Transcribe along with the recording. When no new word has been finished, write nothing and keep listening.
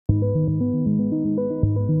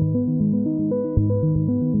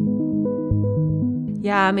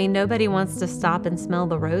Yeah, I mean, nobody wants to stop and smell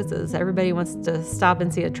the roses. Everybody wants to stop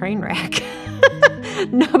and see a train wreck.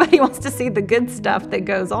 Nobody wants to see the good stuff that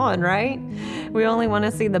goes on, right? We only want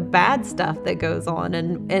to see the bad stuff that goes on.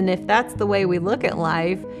 And if that's the way we look at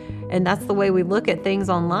life, and that's the way we look at things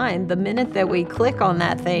online, the minute that we click on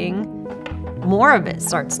that thing, more of it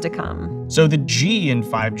starts to come. So the G in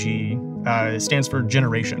 5G stands for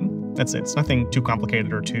generation. That's it. It's nothing too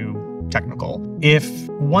complicated or too technical. If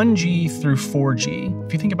 1G through 4G,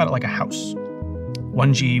 if you think about it like a house,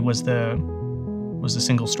 1G was the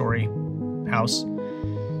single-story house.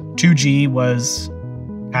 2G was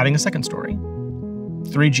adding a second story.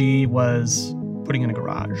 3G was putting in a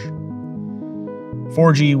garage.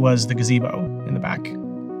 4G was the gazebo in the back.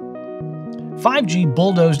 5G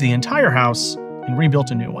bulldozed the entire house and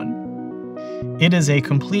rebuilt a new one. It is a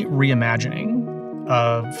complete reimagining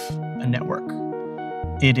of a network.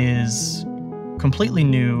 It is completely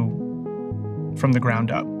new from the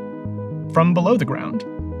ground up, from below the ground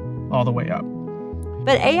all the way up.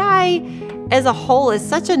 But AI as a whole is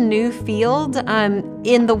such a new field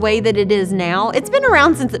in the way that it is now. It's been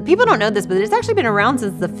around since, people don't know this, but it's actually been around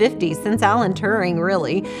since the 50s, since Alan Turing,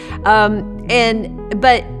 really.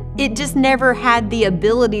 But it just never had the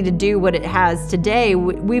ability to do what it has today.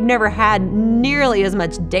 We've never had nearly as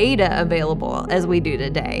much data available as we do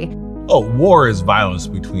today. Oh, war is violence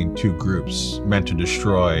between two groups meant to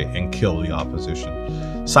destroy and kill the opposition.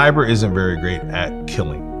 Cyber isn't very great at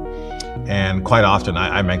killing. And quite often,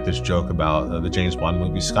 I make this joke about the James Bond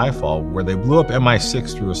movie Skyfall, where they blew up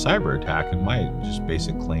MI6 through a cyber attack. And my just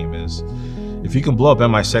basic claim is, if you can blow up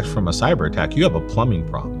MI6 from a cyber attack, you have a plumbing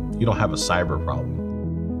problem. You don't have a cyber problem.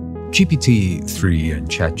 GPT-3 and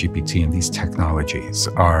ChatGPT and these technologies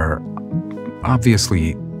are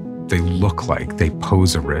obviously, they look like they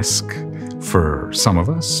pose a risk for some of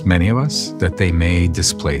us, many of us, that they may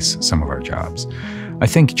displace some of our jobs. I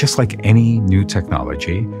think just like any new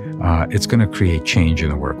technology, it's going to create change in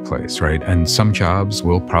the workplace, right? And some jobs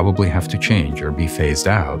will probably have to change or be phased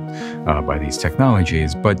out by these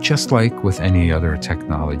technologies. But just like with any other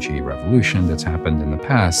technology revolution that's happened in the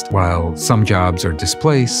past, while some jobs are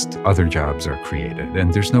displaced, other jobs are created.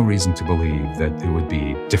 And there's no reason to believe that it would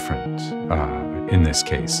be different in this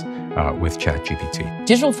case. With ChatGPT.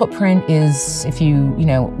 Digital footprint is if you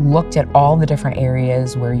looked at all the different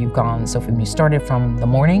areas where you've gone. So from you started from the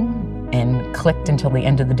morning and clicked until the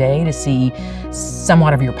end of the day to see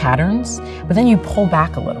somewhat of your patterns, but then you pull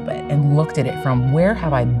back a little bit and looked at it from where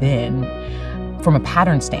have I been from a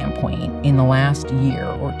pattern standpoint in the last year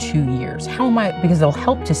or 2 years. How am I, because it'll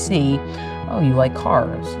help to see, oh, you like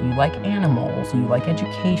cars, you like animals, you like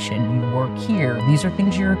education, you work here. These are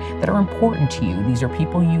things that are important to you. These are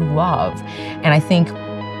people you love. And I think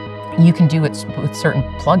you can do it with certain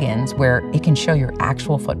plugins where it can show your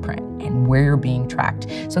actual footprint and where you're being tracked.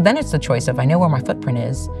 So then it's the choice of, I know where my footprint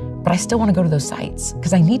is, but I still want to go to those sites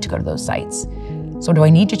because I need to go to those sites. So do I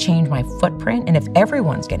need to change my footprint? And if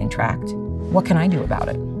everyone's getting tracked, what can I do about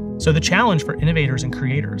it? So the challenge for innovators and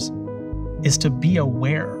creators is to be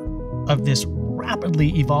aware of this rapidly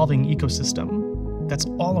evolving ecosystem that's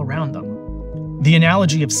all around them. The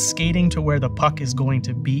analogy of skating to where the puck is going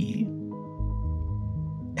to be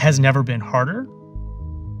has never been harder,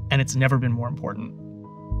 and it's never been more important.